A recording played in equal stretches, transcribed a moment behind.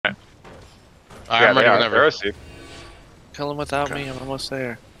I'm ready whenever. Kill him without me. I'm almost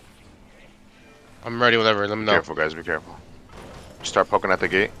there. I'm ready whenever. Let me know. Be careful, guys. Be careful. Start poking at the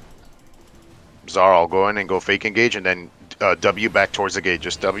gate. Zara, I'll go in and go fake engage, and then W back towards the gate.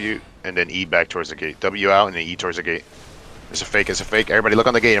 Just W, and then E back towards the gate. W out, and then E towards the gate. It's a fake. It's a fake. Everybody look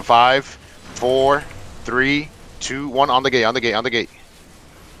on the gate in 5, 4, 3, 2, 1. On the gate. On the gate. On the gate.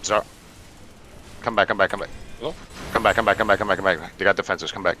 Zara, come back. Come back. Come back. Hello? Come back. Come back. Come back. Come back. Come back. They got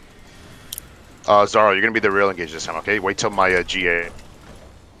defenses. Come back. Zara, you're gonna be the real engage this time, okay? Wait till my GA.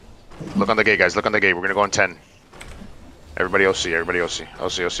 Look on the gate, guys. Look on the gate. We're gonna go in 10. Everybody OC. Everybody OC.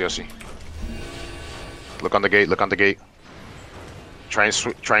 OC. Look on the gate. Look on the gate. Try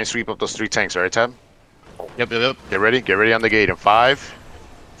and sweep up those 3 tanks. All right, Tab? Yep. Get ready. Get ready on the gate in 5,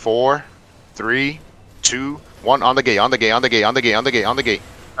 4, 3, 2, 1. On the gate. On the gate. On the gate. On the gate. On the gate. On the gate.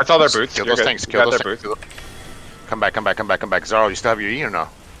 That's all their boots. Kill those tanks. Kill those tanks. Come back. Come back. Come back. Come back. Zara, you still have your E or no?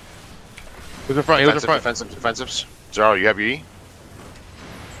 Who's in front? Who's in front? Defensives. Zara, you have your E?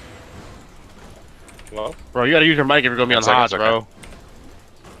 Hello? Bro, you gotta use your mic if you're gonna be on HOTS, bro.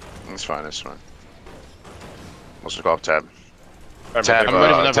 That's fine. That's fine. Let's go up Tab. Tab, I'm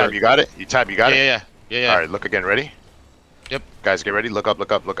ready whenever. Tab, you got it? Tab, you got it? Yeah. Alright, look again. Ready? Yep. Guys, get ready. Look up,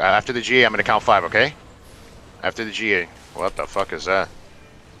 look up, look. After the GA, I'm gonna count 5, okay? After the GA. What the fuck is that?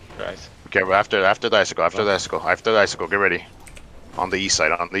 Guys. Okay, after the icicle, after the icicle, get ready. On the east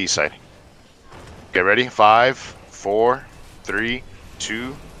side, on the east side. Get ready. 5, 4, 3,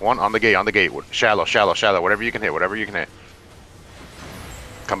 2, 1. On the gate. Shallow. Whatever you can hit.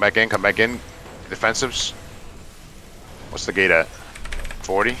 Come back in. Defensives. What's the gate at?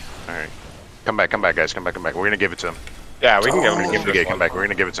 40? Alright. Come back, guys. Come back. We're gonna give it to him. Yeah, we can Give him the gate. Come back. We're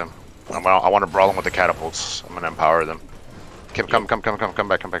gonna give it to him. I want to brawl him with the catapults. I'm gonna empower them. Come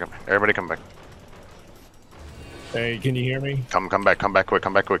back. Everybody come back. Hey, can you hear me? Come back quick.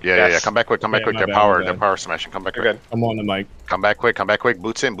 Yeah. Come back quick. They're power smashing. Come back quick. Good. I'm on the mic. Come back quick.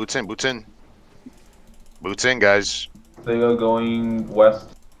 Boots in. Boots in, guys. They are going west.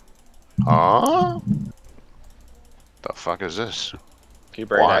 Huh? The fuck is this?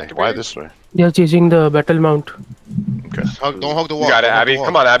 Why this way? They are chasing the battle mount. Okay. Don't hug the wall. You got it, Abby.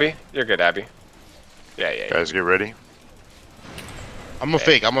 Come on, Abby. You're good, Abby. Yeah. Guys, get ready. I'm a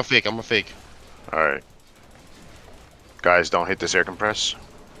fake. Alright. Guys, don't hit this air compress.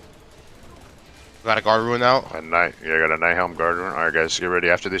 Got a guard ruin out. I got a night helm guard rune. Alright, guys, get ready.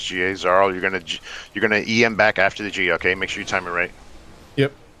 After this GA, Zarl, you're gonna EM back after the GA, okay? Make sure you time it right.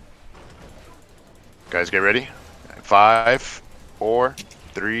 Yep. Guys, get ready. 5, 4,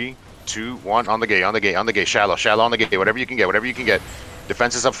 3, 2, 1. On the gate. Shallow on the gate. Whatever you can get.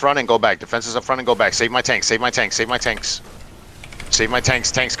 Defenses up front and go back. Save my tanks. Tanks, come back. Save my tanks.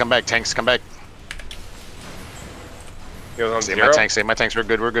 We're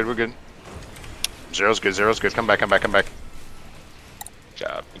good. Zero's good. Come back. Good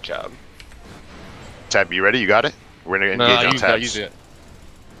job. Tab, you ready? You got it? We're gonna engage on tabs. Use it.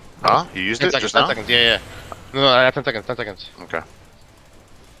 Huh? You used it just now? 10 seconds. Yeah. No, I have 10 seconds. Okay.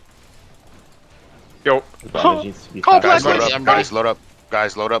 Yo. Guys, load up.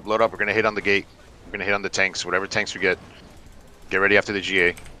 We're gonna hit on the gate. We're gonna hit on the tanks. Whatever tanks we get. Get ready after the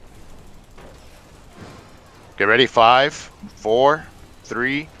GA. Get ready. 5, 4,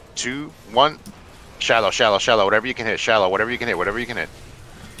 3, 2, 1. Shallow. Whatever you can hit. Whatever you can hit.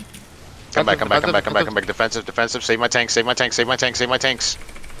 Come back. Defensive. Save my tanks.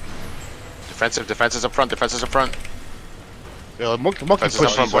 Defenses up front. Yo, monkey push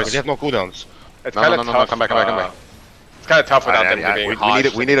these boys. They have no cooldowns. It's No. Come back. It's kind of tough without them being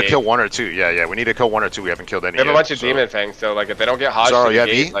hodged. We need to kill 1 or 2. Yeah. We need to kill 1 or 2. We haven't killed any. We have a bunch of demon fangs, so like if they don't get hodged, Zara, to you the have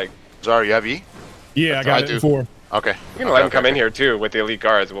gate, E? like Zara, you have E? Yeah, I got it. 4. Okay. you can let them come in here too with the elite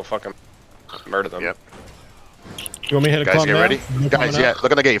guards. We'll fucking murder them. Yep. You want me to hit a Guys, club get now? ready. You Guys, coming yeah. out?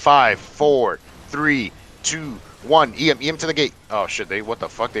 Look at the gate. 5, 4, 3, 2, 1. EM to the gate. Oh shit! What the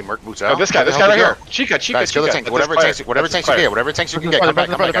fuck? They merc boots out. Oh, this guy right here. Chica. Guys, kill the tank. Whatever tanks you can get. Come back,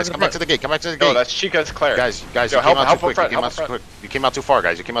 guys. Come back to the gate. No, that's Chica's Claire. Guys, Yo, you came help out too quick. front, You came help out too front. quick. You came out too far,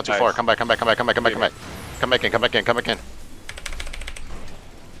 guys. Come back. Nice. Come back in. Come back in.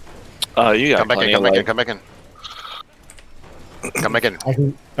 You got Come back in. I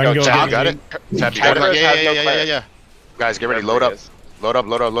can Yo, go. Tab, get you got it. it? Tab, you got it? Yeah. Guys, get ready. Load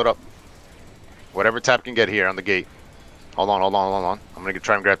up. Whatever Tab can get here on the gate. Hold on. I'm gonna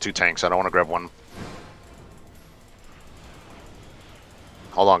try and grab 2 tanks. I don't want to grab 1.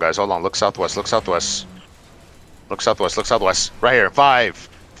 Hold on, guys. Look southwest. Right here. 5,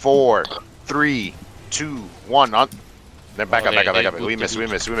 4, 3, 2, 1. On. Then back up. We miss.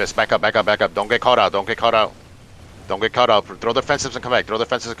 Back up. Don't get caught out. Throw defensives and come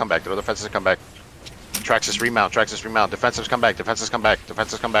back. Traxxas remount. Traxxas remount. Defensives come back. Defensives come back.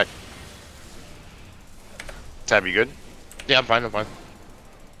 Defensives come back. Tab, you good? Yeah, I'm fine. I'm fine.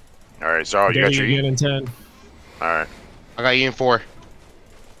 All right, Zaro, you got your again E? in 10. All right. I got E in 4.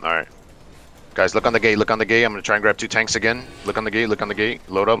 All right. Guys, look on the gate. Look on the gate. I'm gonna try and grab 2 tanks again. Look on the gate. Look on the gate.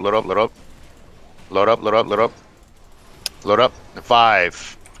 Load up. Load up. Load up. Load up. Load up. Load up. Load up. 5,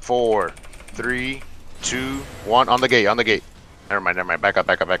 4, 3, 2, 1. On the gate. On the gate. Never mind. Never mind. Back up.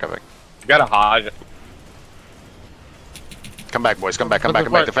 Back up. Back up. Back. You got a Hodge. Come back, boys. Come back. Come back.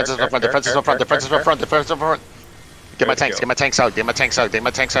 Come back. Defenses up front. Defenses up front. Defenses up front. Defenses up front. Get my tanks. Get my tanks out. Get my tanks out. Get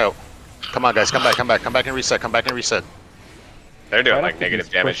my tanks out. Come on, guys. Come back. Come back. Come back and reset. Come back and reset. They're doing like negative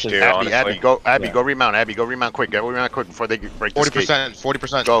damage too. Abby, honestly. go remount. Abby, go remount quick. Go remount quick before they break this gate. 40%.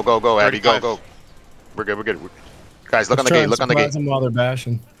 40%. Go, go, go, Abby, go, go. We're good. We're good. Guys, look on the gate. Look on the gate. Them while they're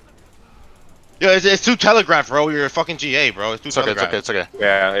bashing. Yo, it's too telegraphed, bro. You're a fucking GA, bro. It's too It's okay. telegraphed. It's okay. It's okay.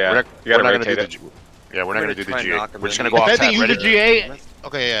 Yeah, yeah. We're not gonna do the. Yeah, we're not gonna do the GA. We're just gonna go off If anything, tab. use the GA.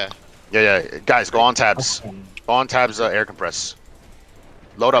 Okay, yeah. Yeah, yeah. Guys, go on tabs. Go on tabs. Air compress.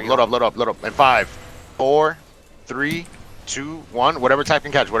 Load up. Load up. Load up. Load up. And 5, 4, 3, 2, 1. Whatever type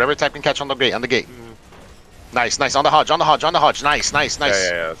can catch. Whatever type can catch on the gate. On the gate. Nice, nice. On the Hodge. On the Hodge. On the Hodge. Nice, nice,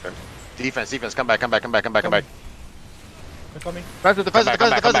 nice. Yeah. Okay. Defense. Defense. Come back. Come back. Come back. Come back. Come back. They're coming. Come back. Come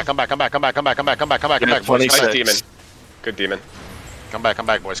back. Come back. Come back. Come back. Come back. Come back. Come back. Come back. Come back. Come back. Come back. Boys. Nice demon. Good demon. Come back. Come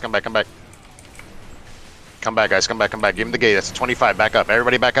back, boys. Come back. Come back. Come back, guys. Come back. Come back. Give him the gate. That's a 25. Back up.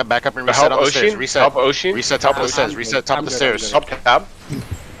 Everybody back up. Back up and reset on the stairs. Reset. Help Ocean. Reset top of the stairs. Reset top of the stairs. Help tab.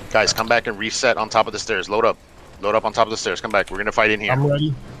 Guys, come back and reset on top of the stairs. Load up. Load up on top of the stairs. Come back. We're gonna fight in here. I'm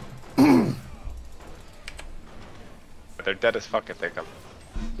ready. They're dead as fuck if they come.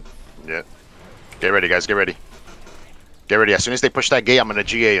 Yeah. Get ready, guys. Get ready. Get ready. As soon as they push that gate, I'm gonna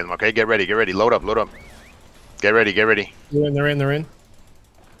GA them. Okay. Get ready. Get ready. Load up. Load up. Get ready. Get ready. They're in. They're in. They're in.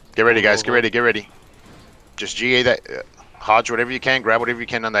 Get ready, guys. Get ready. Get ready. Just GA that. Hodge whatever you can. Grab whatever you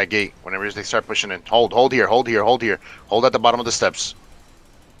can on that gate. Whenever they start pushing in. Hold. Hold here. Hold here. Hold here. Hold at the bottom of the steps.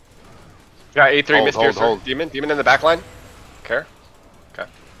 Got A3 Hold, missed hold, here, hold. Demon. Demon in the back line. Care. Okay.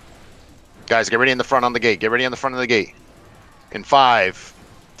 Guys, get ready in the front on the gate. Get ready on the front of the gate. In 5,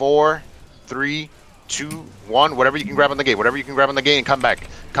 4, 3, 2, 1. Whatever you can grab on the gate. Whatever you can grab on the gate and come back.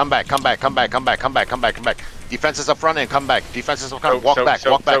 Come back. Come back. Come back. Come back. Come back. Come back. Come back. Defenses up front and come back. Defenses up front. Walk back.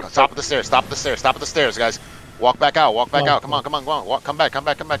 Walk back. Top of the stairs. Top of the stairs. Top of the stairs, guys. Walk back out. Walk back out. Come on. Come on. Come on. Walk. Come back. Come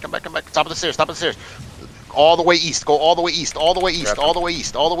back. Come back. Come back. Come back. Top of the stairs. Top of the stairs. All the way east. Go all the way east. All the way east. All the way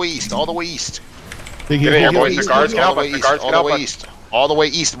east. All the way east. All the way east. Get in here, boys. The guards get All out. the way The east. guards All get the way out. east. All the way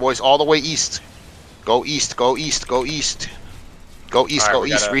east, boys. All the way east. Go east. Go east. Go east. Go east. All right, Go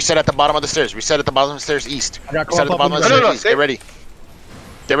we east. gotta- Reset at the bottom of the stairs. Reset at the bottom of the stairs east. I got Reset at the bottom of the No, no, stairs no, east. Get ready.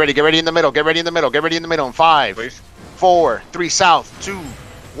 Get ready. Get ready in the middle. Get ready in the middle. Get ready in the middle. In 5, Please. 4, 3, south, 2,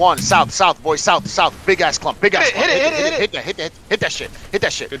 1, south, south, boys, south, south. Big ass clump. Big ass clump. Hit that shit. Hit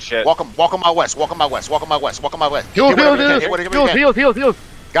that shit. Good shit. Walk on my west. Walk on my west. Walk on my west. Walk on my west. Heal, Hit whatever heal, you can, hit whatever you can. Heal.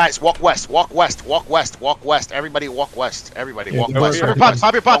 Guys, walk west. Walk west. Walk west. Walk west. Everybody walk west. Everybody walk Yeah, west. Pop your pots.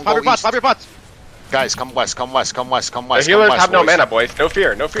 Pop your pots. Don't Pop go your pots. east. Pop your pots. Guys, come west. Come west. Come west. Come The west. healers come west, have no boys. mana, boys. No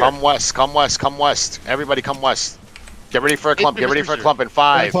fear. No fear. Come west. Come west. Come west. Everybody come west. Get ready for a clump. Get ready for a clump in Got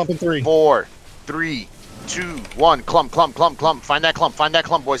a 5, clump in 3. 4, 3, 2, 1. Clump. Clump. Clump. Clump. Find that clump. Find that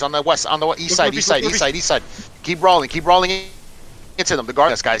clump, boys. On the west. On the east side. East side. East side. East side. Keep rolling. Keep rolling into them. The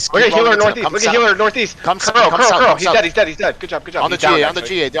guards, guys. Look at Keep rolling healer into them. northeast. Come Look at south. healer northeast. Come south. Curl. Come Curl. south. Curl. Come He's south. dead. He's dead. He's dead. Good job. Good job. On the He's down, GA. On the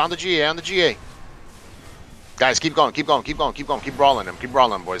actually. GA. On the GA. On the GA. Guys, keep going. Keep going. Keep going. Keep going. Keep brawling them. Keep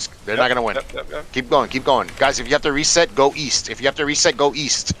brawling them, boys. They're not gonna win. Yep. Keep going. Keep going. Guys, if you have to reset, go east. If you have to reset, go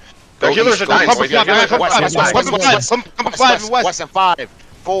east. Their Go healers east, are go dying, east. boys. Come Their healers are five, dying. West, come west, five, west, come west, five, west. west, and 5,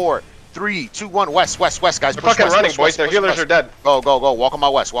 4, 3, 2, 1. West, guys. They're Push fucking west, running, push boys. west, Their push healers west. are dead. Go. Walk on my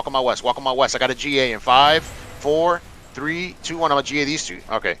west. Walk on my west. Walk on my west. I got a GA in 5, 4, 3, 2, 1. I'm gonna GA these two.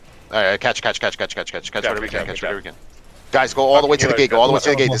 Okay. All right. Catch. Whatever you can. Catch whatever you can. Guys, go all the way to the gate. Go all the way to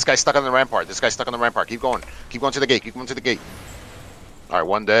the gate. This guy's stuck on the rampart. Keep going. Keep going to the gate. Keep going to the gate. All right,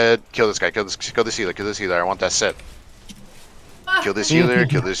 one dead. Kill this guy. Kill this healer. I want that set. Kill this healer.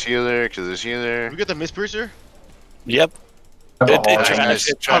 Kill this healer. We get the Mispiercer? Yep. It trash.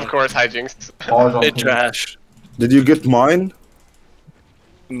 It trash. Of course, hijinks. It trash. Did you get mine?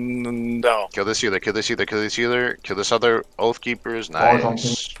 No. Kill this healer. Kill this other oath keepers.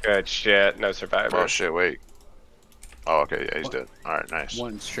 Nice. Good shit. No survivor. Oh shit, wait. Oh, okay, yeah, he's dead. Alright, nice.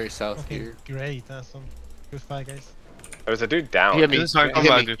 One straight south here. Great, awesome. Good fight, guys. There was a dude down. He hit me.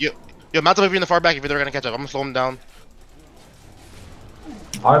 Yo, mount up if you're in the far back if they're gonna catch up. I'm gonna slow him down.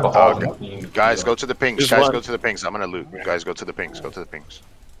 I have a hog. Guys, go to the pings. There's one. Go to the pings. I'm gonna loot. Guys, go to the pings.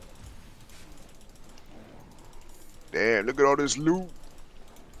 Damn, look at all this loot.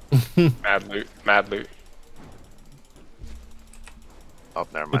 Mad loot. Oh,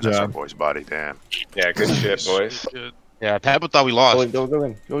 never mind. Good That's our job. boy's body. Damn. Yeah, good shit, boys. Yeah, Pablo thought we lost. Go in, go in,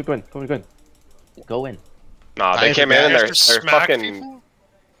 go in, go in, go in. Go in. Nah, they Nice, came in and guys. they're Smack fucking. people?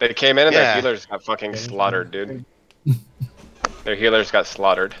 They came in and Yeah. their healers got fucking slaughtered, dude. Their healers got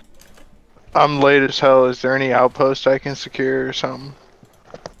slaughtered. I'm late as hell. Is there any outpost I can secure or something?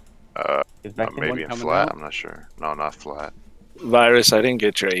 Is that the Maybe one in coming flat. out? I'm not sure. No, not flat. Virus, I didn't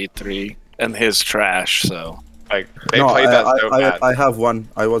get your 8-3, and his trash, so. Like they played that so bad. I have one.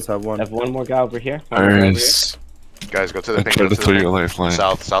 I was have one. I have one more guy over here. One more guy over here. Virus. Guys, go to the I ping. tried Go to to throw the you a ping. lifeline.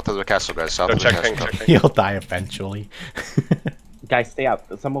 South of the castle, guys. South Go of the check castle. ping, check ping. He'll die eventually. Guys, stay out.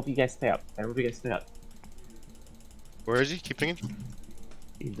 Some of you guys stay out. Some of you guys stay out. Where is he? Keep pinging.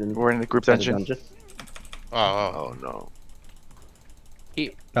 He's in We're in the group the dungeon. dungeon. Oh, oh. Oh no.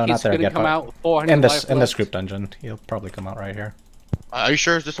 No, not there yet. But 400 in this life in this left. group dungeon, he'll probably come out right here. Are you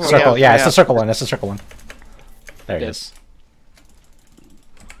sure it's this one? Circle, yeah, it's yeah. the circle one. It's the circle one. There he is.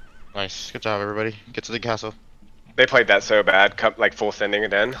 Nice. Good job, everybody. Get to the castle. They played that so bad, like full sending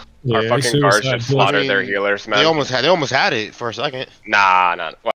it in. Yeah, Our fucking guards suicide. just slaughtered I mean, their healers, man. They almost had it for a second. Nah.